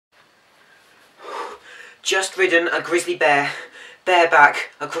just ridden a grizzly bear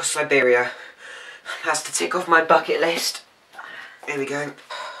bareback across Siberia. That's to tick off my bucket list. Here we go.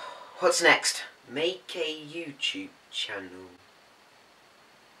 What's next? Make a YouTube channel.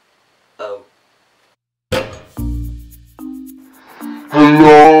 Oh.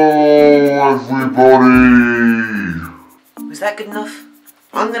 Hello everybody! Was that good enough?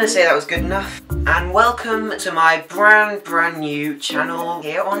 I'm gonna say that was good enough. And welcome to my brand new channel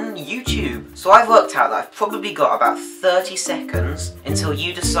here on YouTube. So I've worked out that I've probably got about 30 seconds until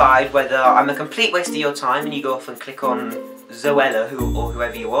you decide whether I'm a complete waste of your time and you go off and click on Zoella or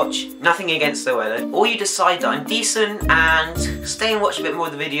whoever you watch. Nothing against Zoella. Or you decide that I'm decent and stay and watch a bit more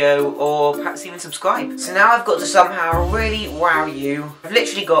of the video, or perhaps even subscribe. So now I've got to somehow really wow you. I've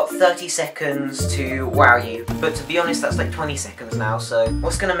literally got 30 seconds to wow you. But to be honest, that's like 20 seconds now, so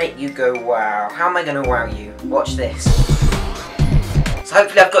what's gonna make you go wow? How am I gonna wow you? Watch this. So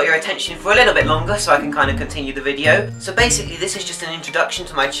hopefully I've got your attention for a little bit longer so I can kind of continue the video. So basically this is just an introduction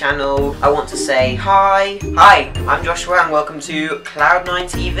to my channel. I want to say hi, I'm Joshua and welcome to Cloud9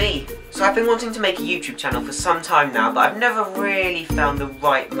 TV. So I've been wanting to make a YouTube channel for some time now, but I've never really found the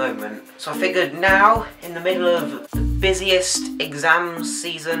right moment. So I figured now, in the middle of the busiest exam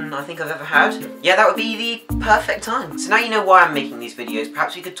season I think I've ever had, yeah, that would be the perfect time. So now you know why I'm making these videos,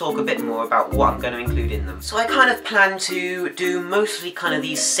 perhaps we could talk a bit more about what I'm going to include in them. So I kind of plan to do mostly kind of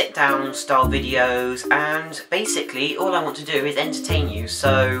these sit-down style videos, and basically all I want to do is entertain you.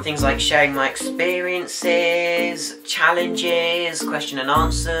 So things like sharing my experiences, challenges, question and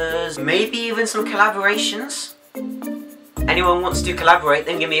answers, maybe even some collaborations. Anyone wants to collaborate,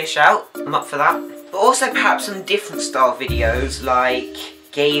 then give me a shout. I'm up for that. But also perhaps some different style videos like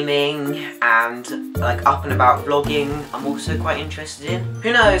gaming and like up and about vlogging I'm also quite interested in.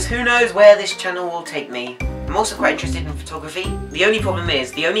 Who knows where this channel will take me. I'm also quite interested in photography. The only problem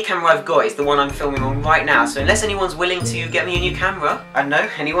is, the only camera I've got is the one I'm filming on right now, so unless anyone's willing to get me a new camera, I don't know,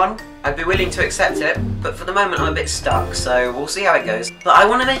 anyone? I'd be willing to accept it, but for the moment I'm a bit stuck, so we'll see how it goes. But I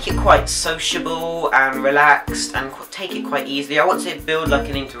want to make it quite sociable and relaxed and take it quite easily. I want to build like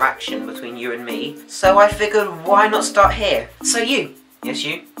an interaction between you and me, so I figured why not start here? So you, yes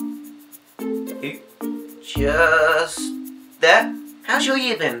you, who, just there? How's your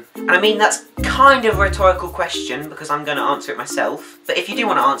year been? And I mean, that's kind of a rhetorical question because I'm going to answer it myself. But if you do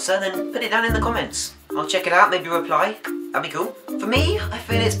want to answer, then put it down in the comments. I'll check it out, maybe reply. That'd be cool. For me, I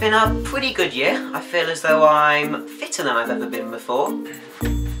feel it's been a pretty good year. I feel as though I'm fitter than I've ever been before.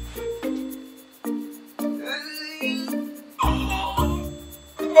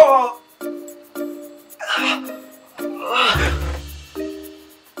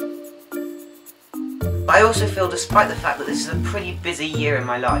 I also feel, despite the fact that this is a pretty busy year in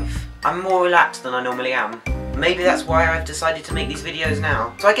my life, I'm more relaxed than I normally am. Maybe that's why I've decided to make these videos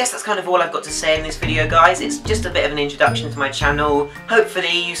now. So I guess that's kind of all I've got to say in this video, guys. It's just a bit of an introduction to my channel.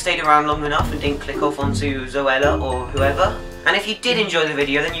 Hopefully you stayed around long enough and didn't click off onto Zoella or whoever. And if you did enjoy the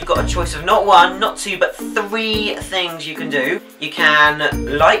video, then you've got a choice of not one, not two, but 3 things you can do. You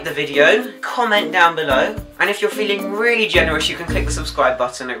can like the video, comment down below, and if you're feeling really generous, you can click the subscribe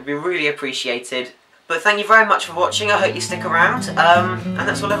button. It would be really appreciated. But thank you very much for watching. I hope you stick around. And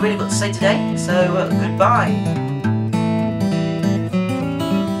that's all I've really got to say today. So, goodbye.